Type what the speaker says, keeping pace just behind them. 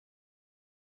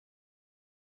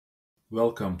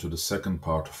Welcome to the second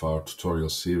part of our tutorial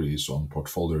series on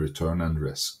portfolio return and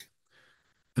risk.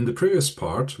 In the previous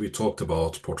part, we talked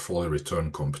about portfolio return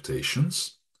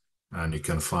computations, and you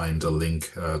can find a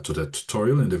link to that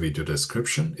tutorial in the video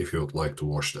description if you would like to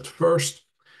watch that first.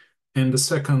 In the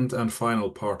second and final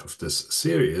part of this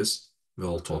series,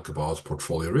 we'll talk about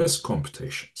portfolio risk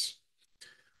computations.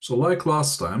 So like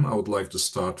last time, I would like to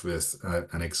start with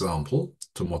an example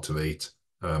to motivate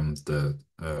the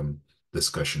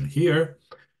discussion here.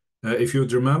 If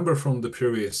you'd remember from the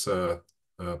previous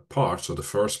part, so the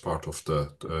first part of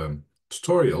the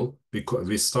tutorial,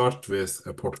 we start with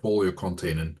a portfolio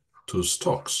containing two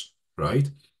stocks, right?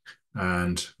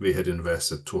 And we had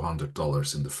invested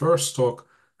 $200 in the first stock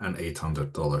and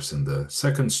 $800 in the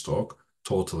second stock,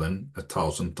 totaling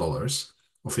 $1,000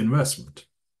 of investment.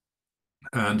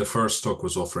 And the first stock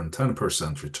was offering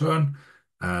 10% return,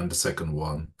 and the second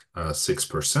one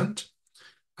 6%.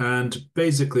 And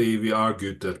basically, we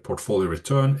argued that portfolio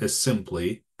return is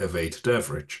simply a weighted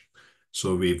average.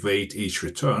 So we weight each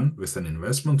return with an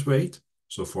investment weight.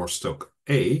 So for stock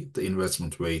A, the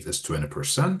investment weight is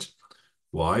 20%.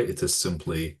 Why? It is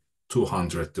simply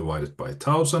 200 divided by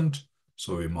 1,000.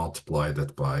 So we multiply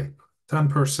that by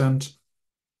 10%.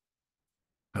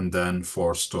 And then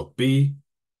for stock B,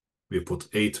 we put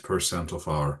 8% of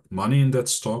our money in that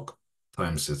stock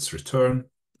times its return,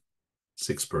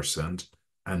 6%,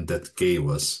 and that gave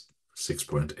us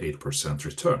 6.8%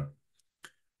 return.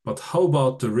 But how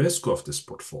about the risk of this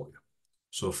portfolio?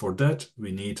 So for that,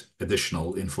 we need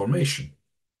additional information.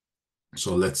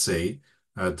 So let's say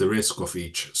the risk of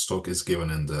each stock is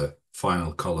given in the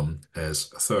final column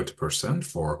as 30%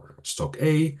 for stock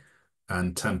A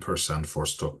and 10% for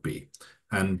stock B.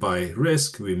 And by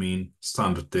risk, we mean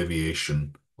standard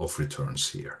deviation of returns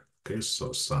here. Okay,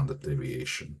 so standard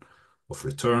deviation of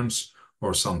returns,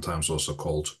 or sometimes also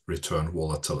called return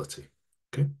volatility.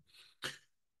 Okay.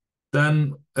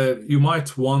 Then you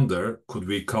might wonder, could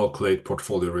we calculate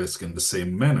portfolio risk in the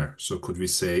same manner? So could we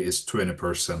say is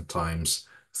 20% times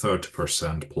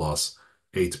 30% plus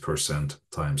 8%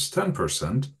 times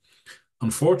 10%?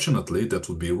 Unfortunately, that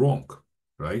would be wrong,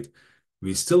 right?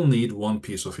 We still need one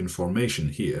piece of information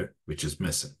here, which is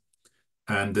missing.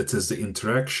 And that is the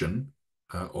interaction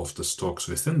of the stocks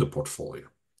within the portfolio.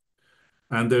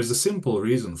 And there's a simple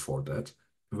reason for that.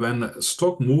 When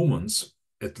stock movements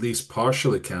at least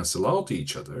partially cancel out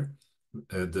each other,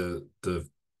 the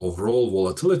overall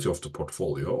volatility of the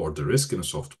portfolio or the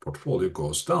riskiness of the portfolio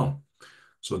goes down.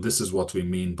 So this is what we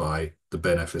mean by the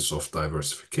benefits of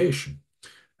diversification.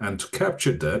 And to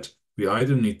capture that, we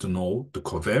either need to know the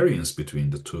covariance between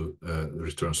the two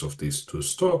returns of these two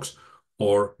stocks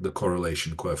or the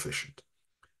correlation coefficient.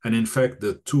 And in fact,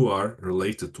 the two are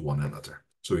related to one another.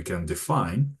 So we can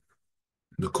define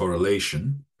the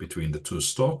correlation between the two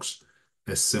stocks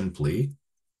as simply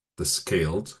the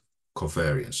scaled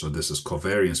covariance. So this is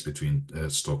covariance between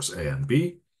stocks A and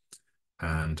B.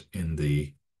 And in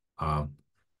the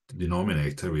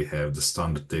denominator, we have the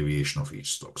standard deviation of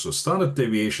each stock. So standard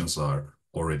deviations are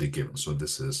already given. So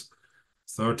this is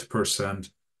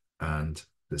 30% and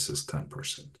this is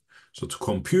 10%. So to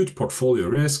compute portfolio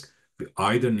risk, we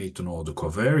either need to know the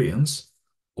covariance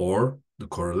or the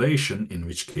correlation, in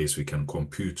which case we can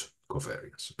compute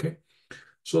covariance, okay?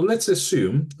 So let's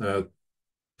assume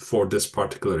for this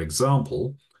particular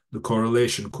example, the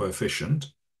correlation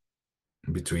coefficient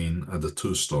between the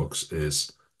two stocks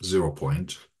is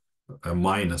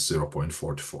minus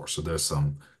 0.44. So there's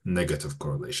some negative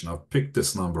correlation. I've picked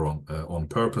this number on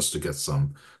purpose to get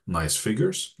some nice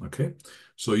figures, okay?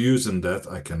 So using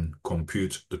that, I can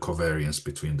compute the covariance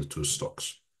between the two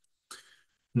stocks.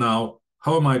 Now,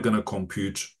 how am I going to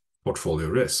compute portfolio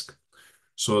risk?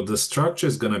 So the structure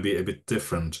is going to be a bit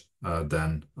different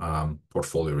than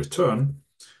portfolio return,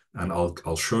 and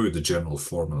I'll show you the general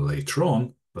formula later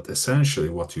on, but essentially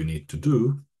what you need to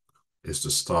do is to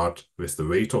start with the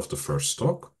weight of the first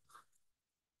stock,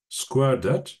 square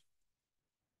that,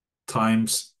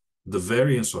 times the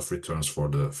variance of returns for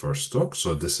the first stock.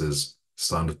 So this is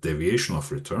standard deviation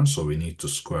of return, so we need to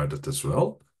square that as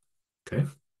well, okay?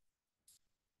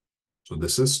 So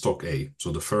this is stock A.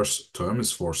 So the first term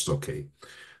is for stock A.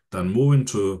 Then moving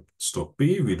to stock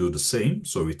B, we do the same.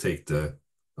 So we take the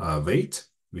weight,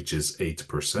 which is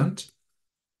 8%,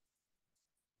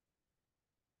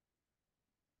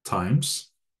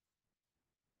 times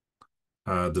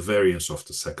the variance of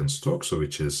the second stock, so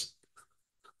which is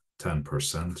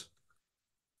 10%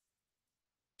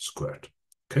 squared,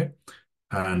 okay?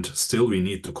 And still we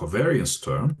need the covariance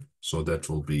term, so that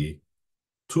will be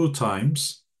 2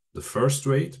 times the first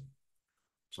weight.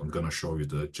 So I'm going to show you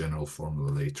the general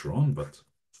formula later on, but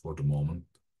for the moment,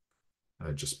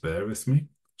 Just bear with me.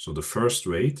 So the first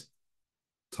weight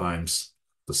times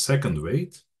the second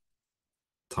weight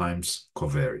times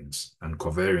covariance. And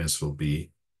covariance will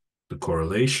be the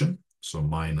correlation, so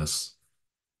minus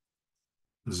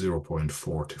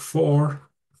 0.44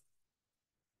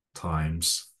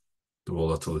 times the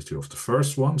volatility of the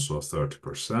first one, so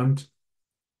 30%,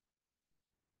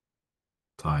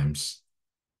 times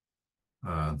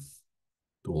the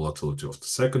volatility of the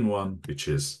second one, which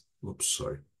is,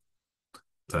 10%.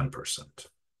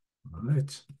 All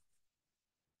right.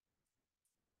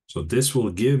 So this will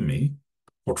give me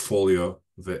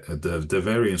the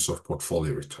variance of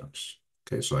portfolio returns.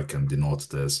 Okay, so I can denote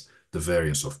this the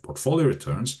variance of portfolio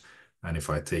returns. And if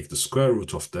I take the square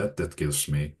root of that, that gives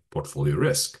me portfolio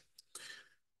risk.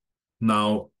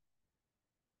 Now,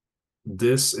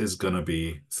 this is going to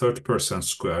be 30%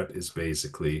 squared is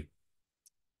basically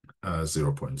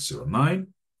 0.09.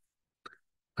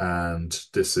 And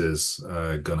this is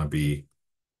going to be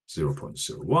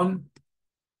 0.01.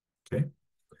 Okay.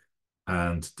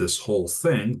 And this whole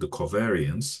thing, the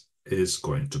covariance, is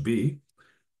going to be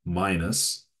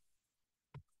minus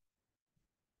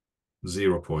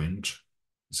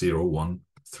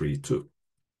 0.0132.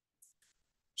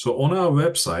 So on our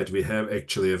website, we have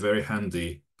actually a very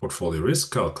handy portfolio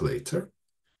risk calculator,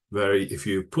 where if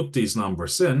you put these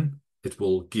numbers in, it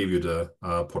will give you the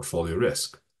portfolio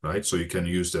risk, right? So you can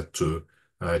use that to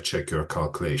check your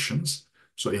calculations.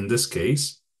 So in this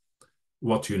case,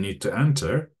 what you need to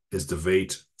enter is the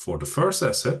weight for the first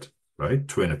asset, right?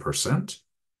 20%.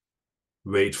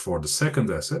 Weight for the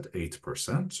second asset,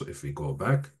 8%. So if we go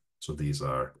back, so these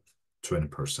are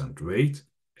 20% weight,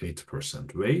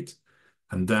 8% weight,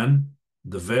 and then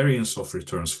the variance of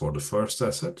returns for the first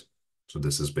asset. So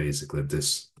this is basically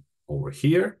this over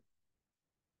here.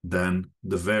 Then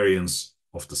the variance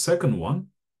of the second one,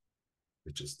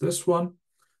 which is this one.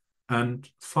 And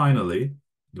finally,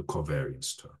 the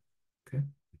covariance term, okay,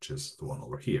 which is the one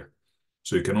over here.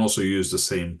 So you can also use the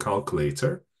same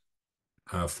calculator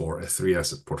for a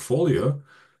 3-asset portfolio.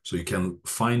 So you can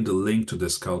find the link to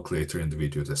this calculator in the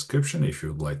video description if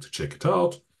you'd like to check it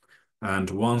out. And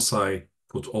once I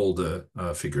put all the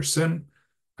figures in,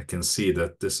 I can see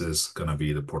that this is going to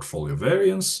be the portfolio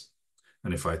variance.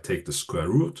 And if I take the square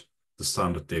root, the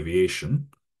standard deviation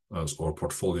or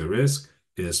portfolio risk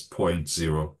is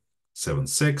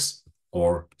 0.076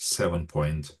 or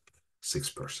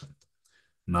 7.6%.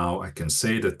 Now I can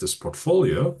say that this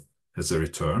portfolio has a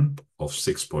return of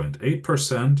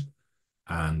 6.8%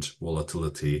 and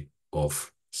volatility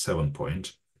of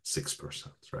 7.6%,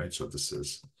 right? So this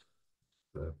is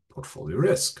the portfolio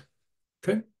risk,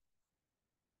 okay?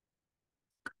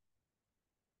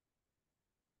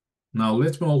 Now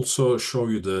let me also show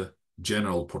you the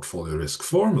general portfolio risk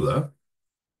formula.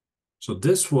 So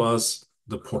this was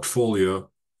the portfolio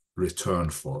return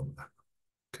formula,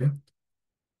 okay?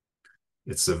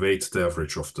 It's the weighted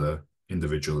average of the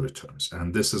individual returns.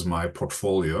 And this is my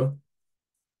portfolio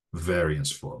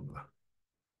variance formula.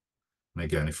 And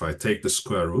again, if I take the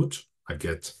square root, I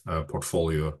get a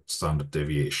portfolio standard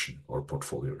deviation or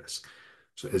portfolio risk.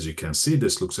 So as you can see,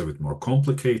 this looks a bit more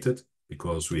complicated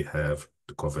because we have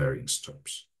the covariance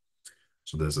terms.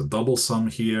 So there's a double sum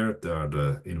here, there are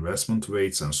the investment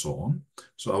weights and so on.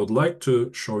 So I would like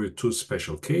to show you two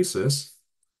special cases.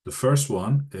 The first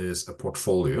one is a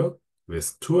portfolio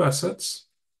with 2 assets.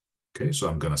 Okay, so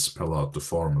I'm going to spell out the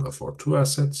formula for 2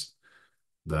 assets,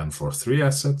 then for 3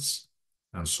 assets,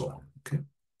 and so on. Okay.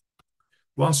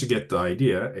 Once you get the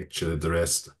idea, actually the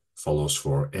rest follows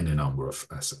for any number of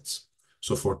assets.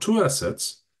 So for 2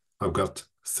 assets, I've got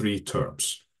 3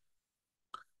 terms.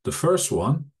 The first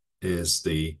one is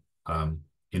the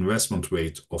investment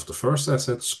weight of the first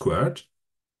asset squared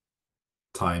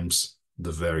times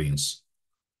the variance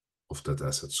of that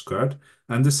asset squared.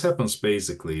 And this happens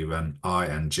basically when I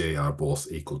and j are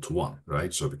both equal to 1,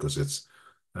 right? So because it's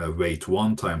weight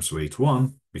 1 times weight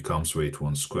 1 becomes weight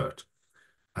 1 squared.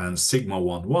 And sigma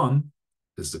 1, 1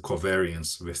 is the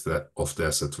covariance of the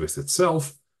asset with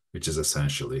itself, which is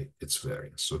essentially its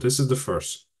variance. So this is the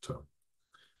first term.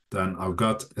 Then I've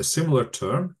got a similar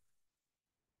term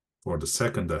for the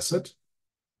second asset,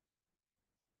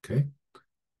 okay?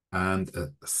 And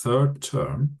a third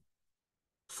term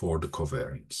for the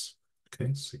covariance,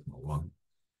 okay? Sigma 1,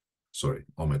 sorry,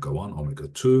 omega 1, omega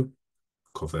 2,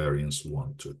 covariance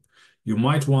 1, 2. You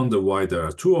might wonder why there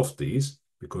are 2 of these,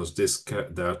 because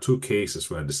there are 2 cases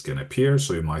where this can appear.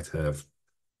 So you might have,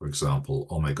 for example,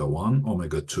 omega 1,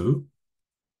 omega 2,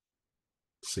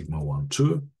 sigma 1,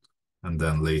 2, and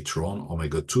then later on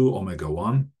omega 2, omega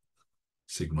 1,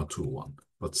 sigma 2, 1.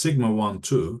 But sigma 1,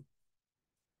 2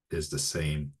 is the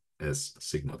same as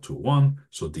sigma 2, 1.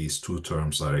 So these two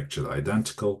terms are actually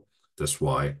identical. That's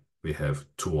why we have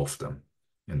two of them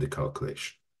in the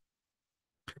calculation.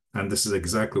 And this is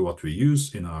exactly what we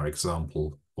use in our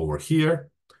example over here.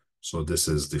 So this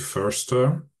is the first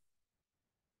term,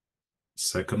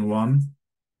 second one,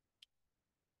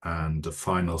 and the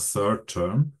final third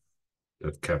term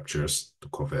that captures the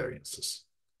covariances.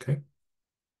 Okay.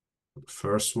 The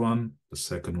first one, the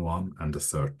second one, and the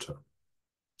third term.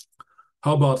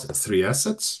 How about three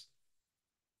assets?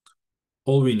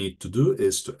 All we need to do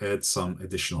is to add some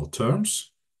additional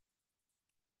terms.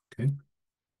 Okay.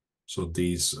 So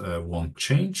these won't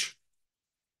change.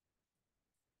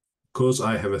 Because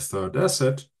I have a third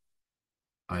asset,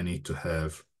 I need to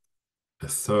have a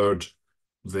third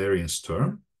variance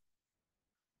term.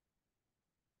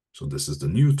 So this is the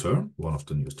new term, one of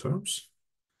the new terms.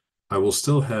 I will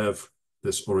still have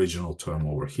this original term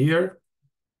over here,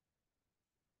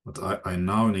 but I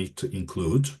now need to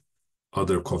include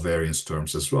other covariance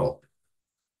terms as well.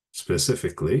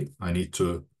 Specifically, I need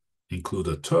to include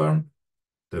a term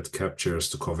that captures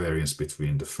the covariance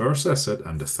between the first asset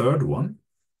and the third one,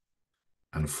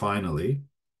 and finally,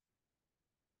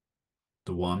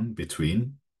 the one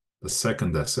between the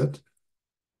second asset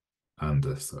and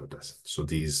the third asset. So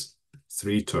these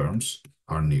three terms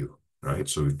are new, right?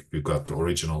 So we've got the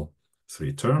original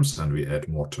three terms and we add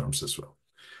more terms as well.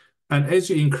 And as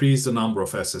you increase the number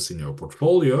of assets in your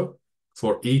portfolio,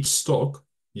 for each stock,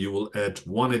 you will add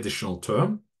one additional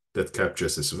term that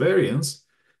captures its variance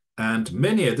and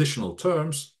many additional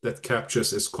terms that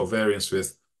captures its covariance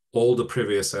with all the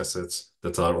previous assets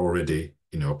that are already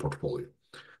in your portfolio.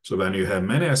 So when you have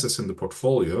many assets in the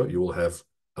portfolio, you will have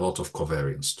a lot of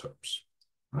covariance terms,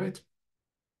 right?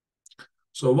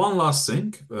 So one last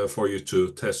thing for you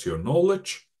to test your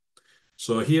knowledge.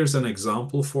 So here's an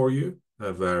example for you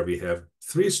where we have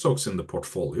three stocks in the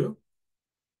portfolio,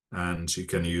 and you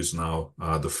can use now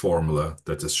the formula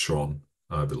that is shown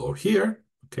below here,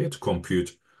 okay, to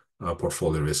compute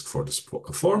portfolio risk for this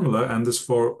formula. And this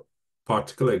for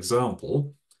particular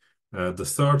example, the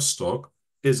third stock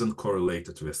isn't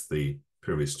correlated with the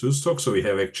previous two stocks. So we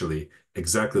have actually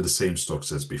exactly the same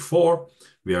stocks as before.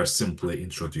 We are simply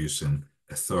introducing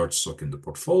a third stock in the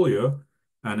portfolio,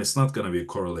 and it's not going to be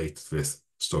correlated with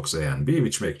stocks A and B,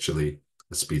 which actually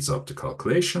speeds up the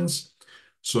calculations.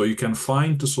 So you can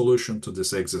find the solution to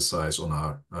this exercise on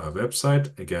our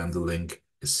website. Again, the link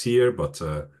is here, but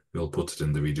we'll put it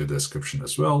in the video description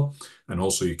as well. And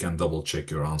also you can double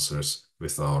check your answers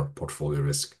with our portfolio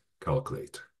risk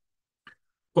calculator.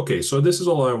 Okay, so this is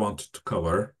all I wanted to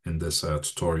cover in this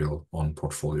tutorial on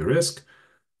portfolio risk.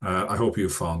 I hope you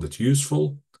found it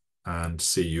useful and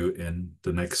see you in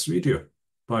the next video.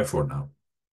 Bye for now.